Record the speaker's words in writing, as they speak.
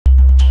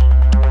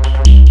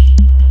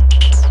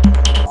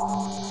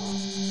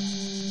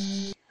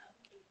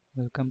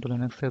Welcome to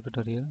Linux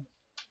tutorial.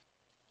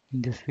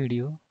 In this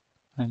video,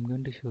 I am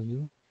going to show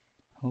you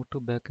how to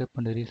backup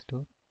and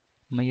restore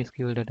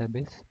MySQL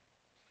database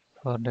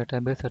for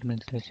database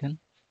administration.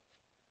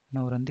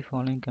 Now run the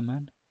following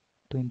command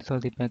to install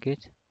the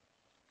package: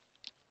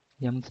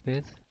 yum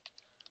space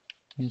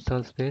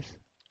install space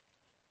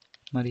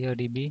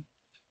mariadb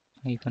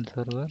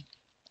 -server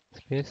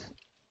space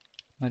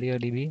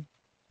mariadb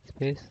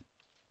space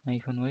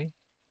 -y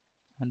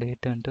and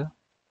hit enter.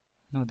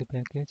 Now the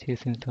package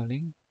is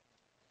installing.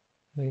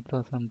 Wait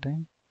for some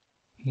time.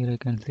 Here I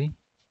can see.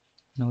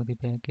 Now the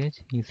package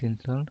is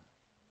installed.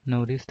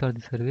 Now restart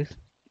the service.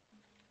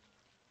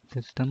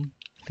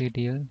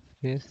 systemctl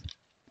space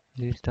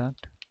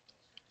restart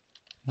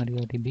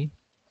mariadb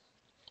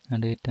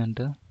and hit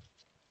enter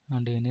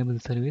and enable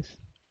service.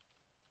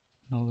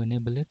 Now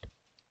enable it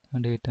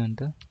and hit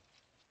enter.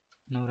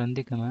 Now run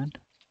the command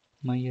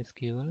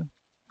mysql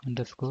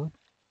underscore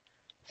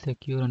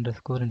secure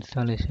underscore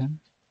installation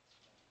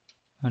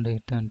and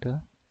hit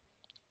enter.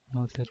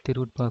 Now set the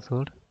root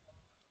password.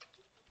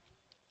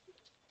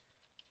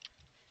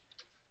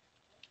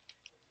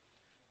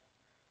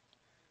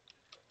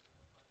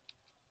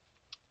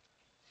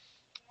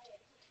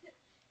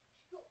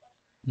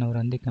 Now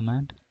run the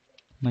command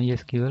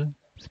mysql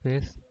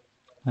space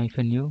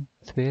 -u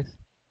space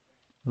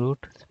root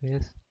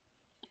space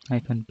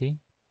 -p.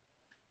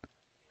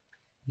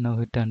 Now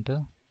hit enter.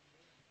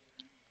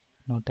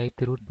 Now type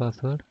the root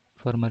password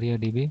for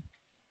MariaDB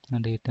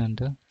and hit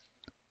enter.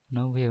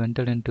 Now we have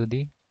entered into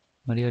the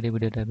MariaDB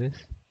database.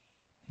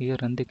 Here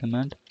run the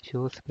command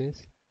show space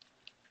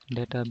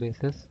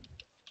databases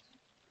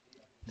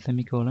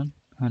semicolon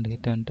and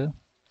hit enter.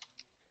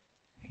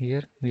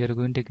 Here we are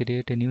going to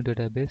create a new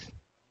database.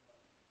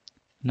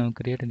 Now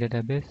create a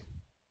database.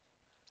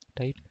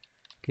 Type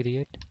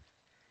create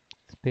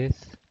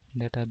space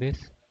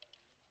database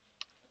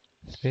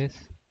space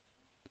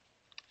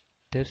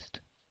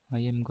test.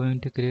 I am going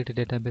to create a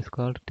database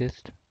called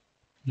test.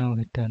 Now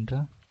hit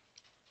enter.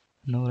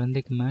 Now run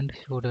the command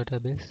show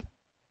database.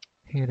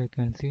 Here I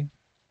can see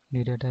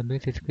the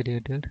database is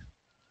created.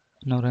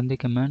 Now run the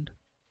command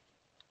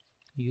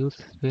use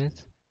space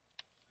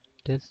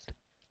test.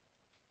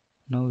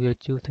 Now we are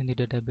choosing the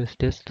database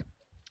test.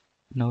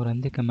 Now run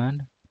the command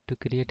to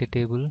create a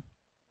table.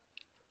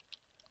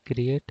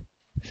 Create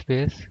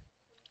space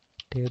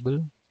table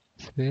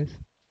space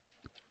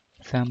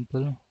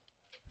sample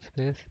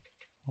space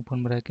open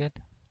bracket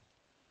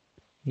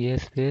a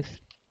space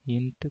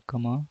int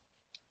comma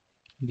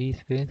b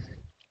space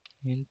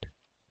int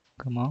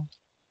comma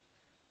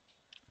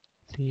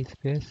c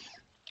space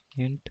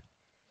int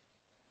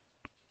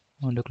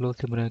and close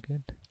the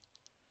bracket.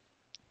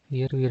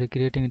 Here we are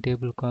creating a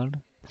table called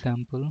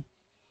sample.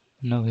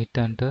 Now hit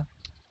enter.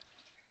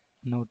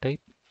 Now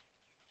type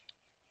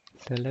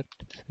select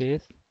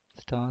space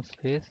star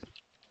space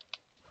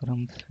from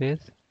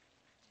space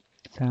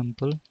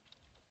sample.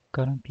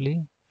 Currently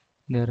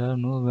there are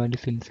no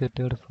values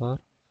inserted for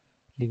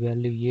the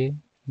value a,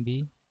 b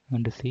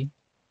and c.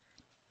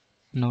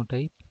 Now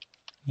type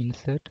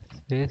insert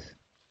space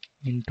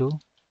into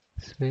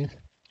space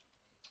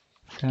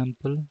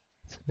sample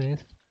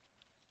space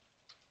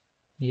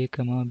a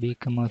comma b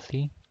comma c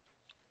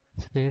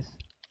space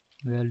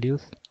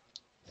values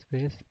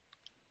space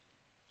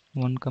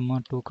 1 comma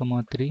 2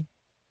 comma 3.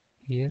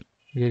 Here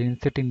we are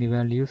inserting the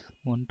values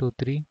 1 to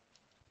 3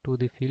 to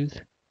the fields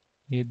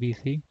a, b,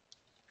 c.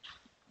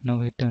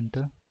 Now hit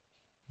enter.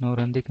 Now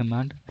run the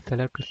command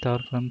select star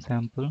from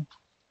sample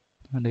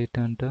and hit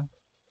enter.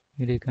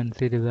 Here you can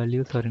see the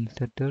values are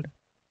inserted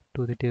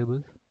to the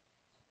tables.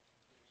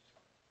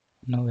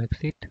 Now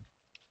exit.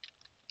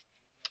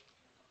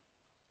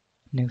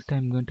 Next I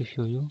am going to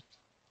show you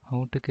how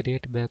to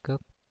create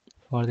backup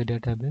for the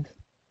database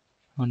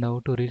and how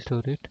to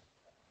restore it.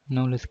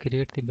 Now let's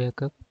create the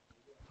backup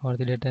for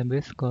the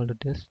database called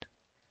test.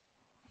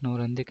 Now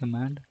run the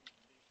command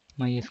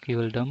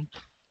mysqldump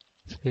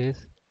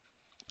space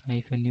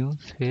 -u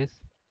space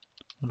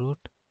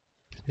root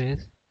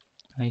space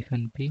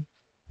 -p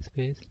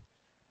space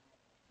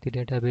the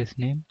database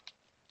name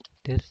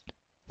test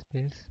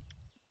space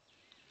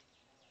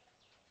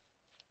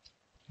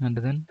and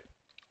then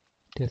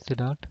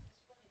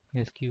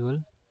test.sql.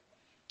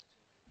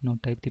 Now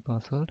type the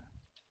password.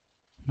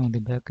 Now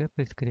the backup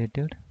is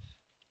created.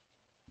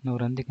 Now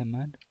run the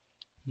command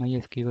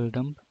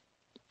mysqldump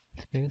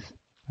space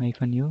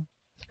 -u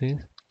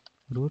space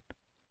root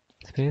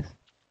space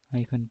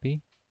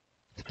 -p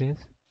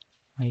space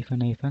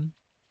 ---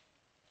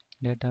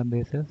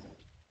 databases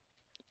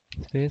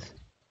space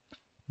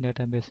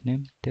database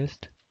name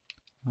test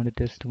and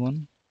test1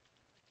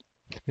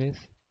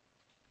 space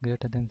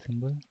greater than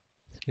symbol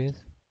space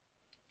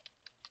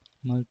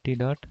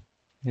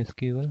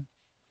multi.sql.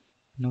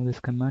 Now this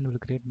command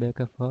will create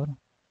backup for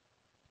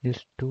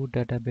these two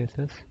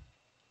databases.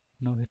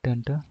 Now hit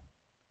enter.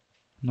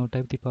 Now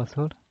type the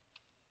password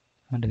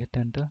and hit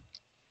enter.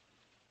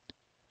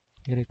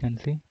 Here you can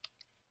see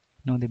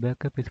now the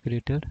backup is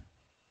created.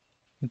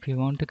 If you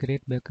want to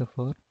create backup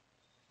for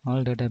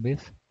all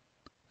database,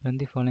 run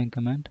the following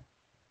command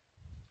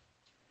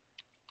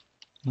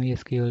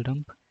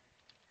mysqldump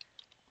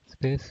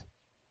space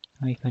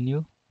 -u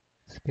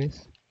space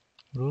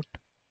root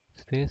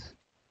space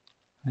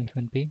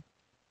 -p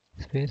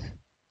space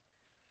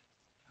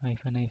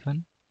 -hyphen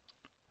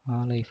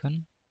all hyphen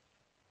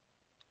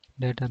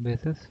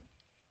databases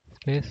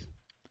space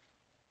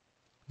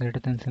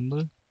greater than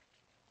symbol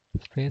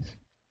space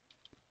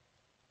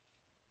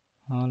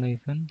all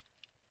hyphen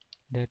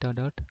data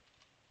dot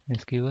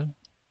sql.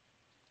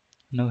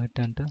 Now hit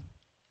enter.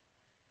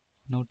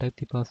 Now type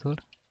the password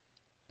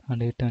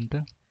and hit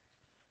enter.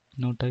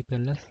 Now type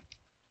ls.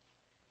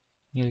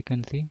 Here you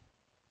can see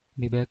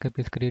the backup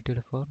is created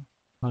for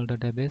all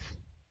database.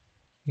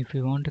 If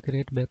you want to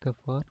create backup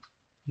for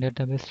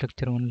database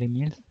structure only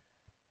means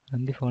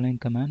run the following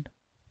command: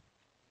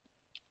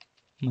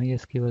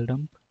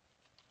 mysqldump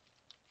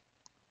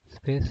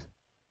space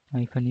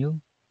 -u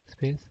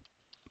space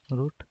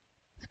root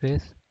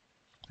space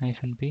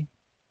 -p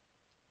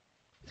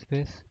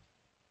space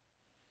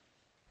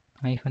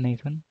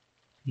 -hyphen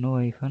no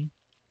hyphen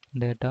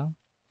data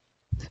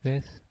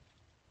space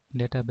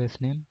database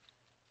name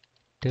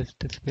test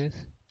space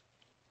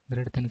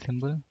greater than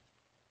symbol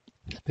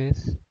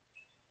space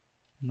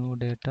no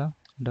data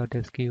dot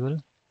sql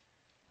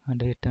and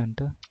hit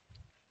enter.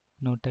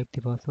 Now type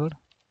the password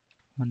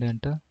and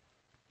enter.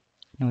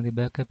 Now the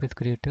backup is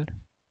created.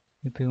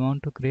 If you want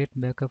to create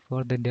backup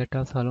for the data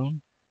alone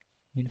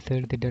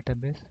inside the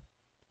database,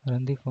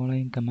 run the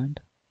following command.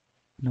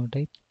 Now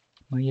type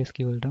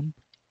mysqldump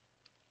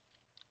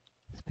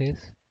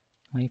space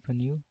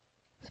 -u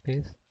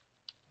space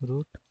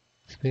root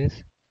space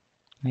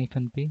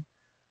 -p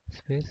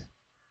space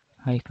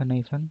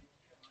 -hyphen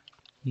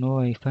no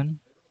hyphen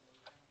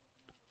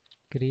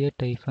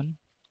create hyphen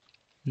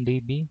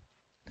db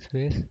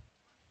space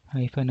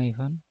 -hyphen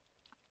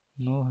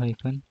no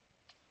hyphen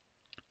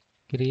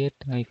create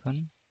hyphen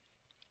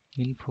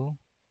info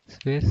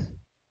space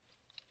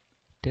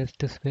test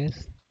space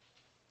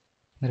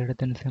greater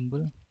than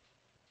symbol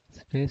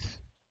space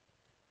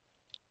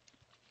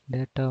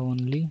data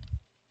only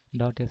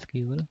dot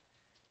sql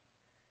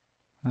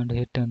and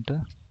hit enter.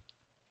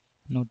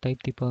 Now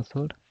type the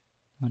password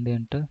and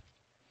enter.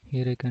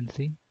 Here you can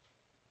see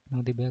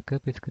now the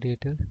backup is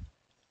created.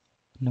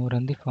 Now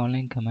run the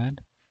following command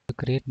to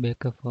create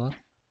backup for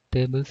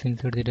tables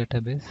inside the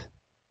database.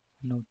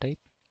 Now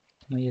type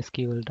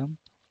mysqldump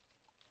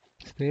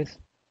space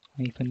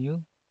 -u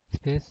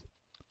space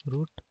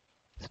root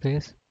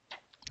space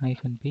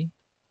 -p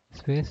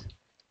space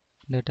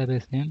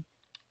database name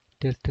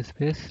test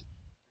space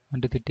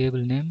under the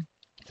table name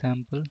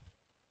sample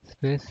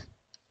space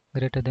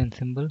greater than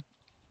symbol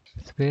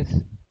space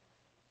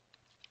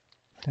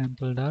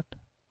sample dot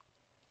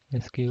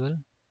sql.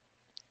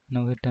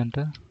 Now hit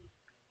enter.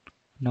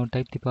 Now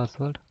type the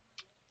password.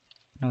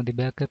 Now the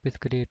backup is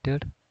created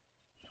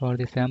for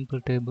the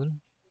sample table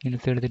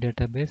inside the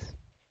database.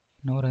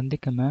 Now run the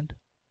command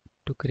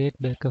to create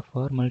backup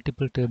for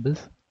multiple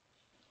tables.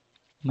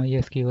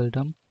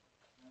 mysqldump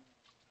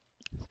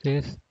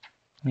space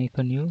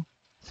 -u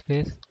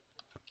space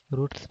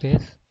root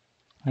space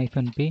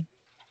 -p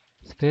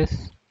space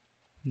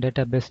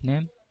database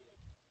name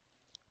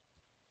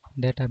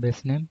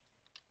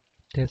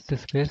test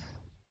space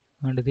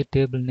under the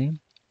table name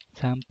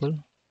sample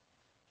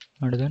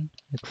and then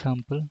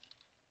example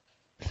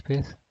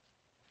space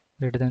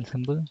greater than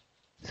symbol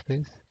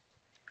space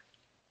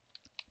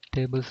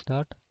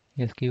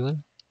tables.sql.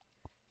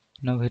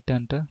 Now hit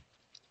enter.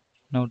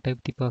 Now type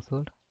the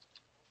password.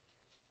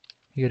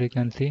 Here you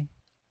can see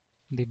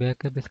the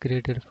backup is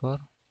created for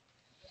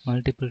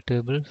multiple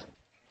tables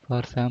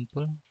for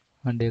sample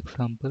and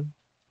example.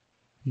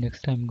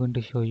 Next I am going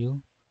to show you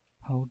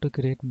how to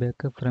create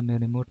backup from a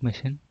remote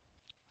machine.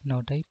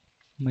 Now type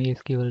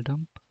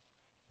mysqldump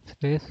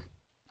space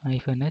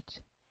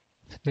 -h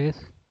space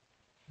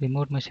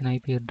remote machine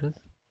IP address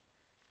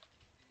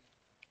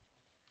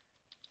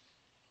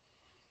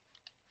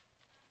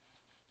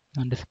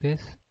and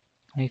space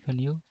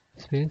 -u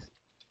space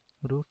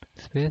root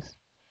space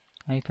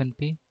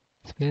 -p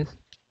space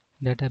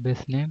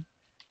database name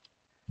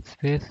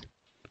space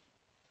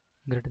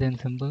greater than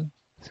symbol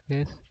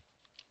space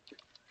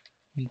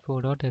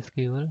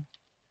info.sql.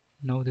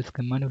 Now this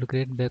command will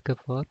create backup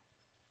for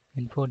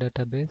info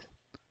database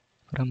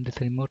from this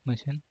remote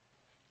machine.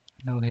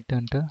 Now hit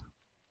enter.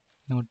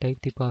 Now type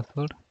the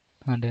password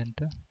and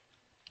enter.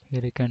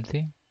 Here you can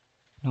see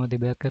now the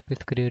backup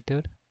is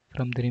created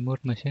from the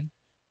remote machine.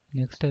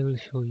 Next I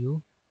will show you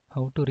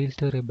how to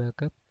restore a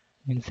backup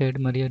inside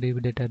MariaDB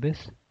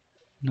database.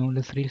 Now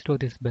let's restore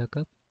this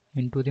backup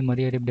into the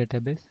MariaDB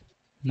database.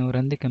 Now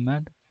run the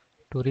command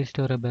to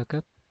restore a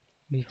backup.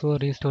 Before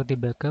restore the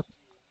backup,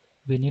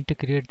 we need to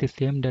create the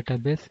same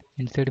database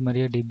inside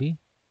MariaDB.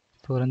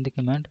 So run the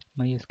command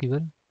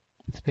mysql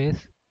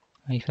space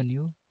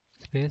 -u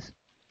space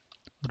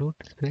root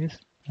space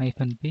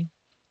 -p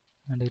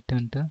and hit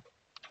enter.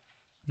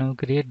 Now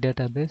create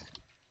database.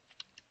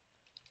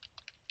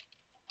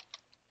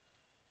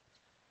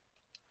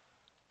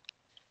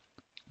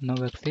 Now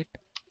exit.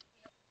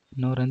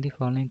 Now run the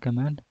following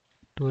command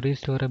to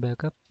restore a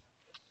backup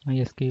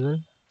mysql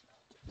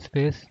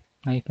space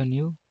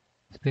 -u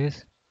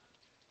space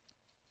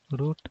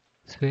root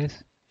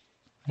space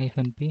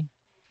 -p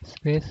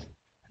space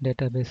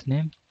database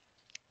name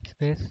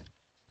space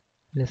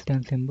less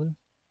than symbol.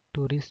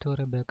 To restore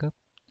a backup,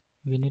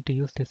 we need to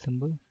use this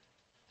symbol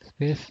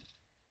space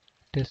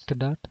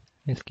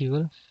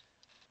test.sql.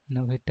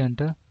 Now hit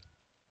enter.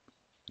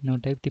 Now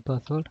type the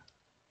password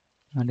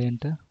and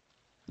enter.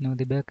 Now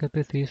the backup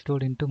is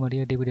restored into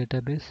MariaDB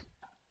database.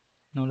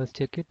 Now let's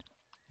check it.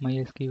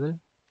 MySQL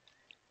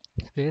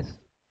space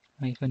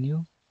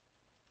 -u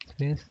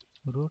space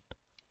root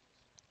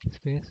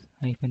space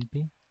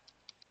 -p.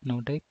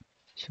 Now type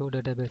show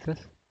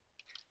databases.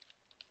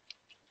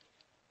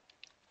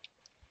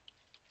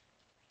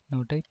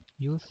 Now type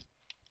use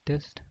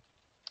test.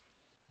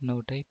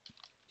 Now type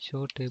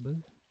show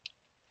table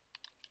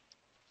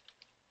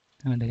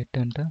and hit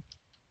enter.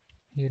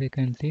 Here you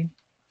can see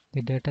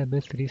the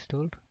database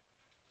restored.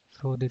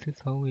 So this is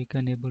how we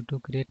can able to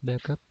create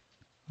backup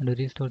and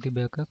restore the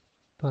backup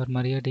for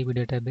MariaDB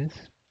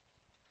database.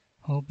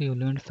 Hope you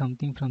learned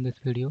something from this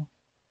video.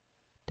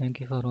 Thank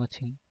you for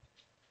watching.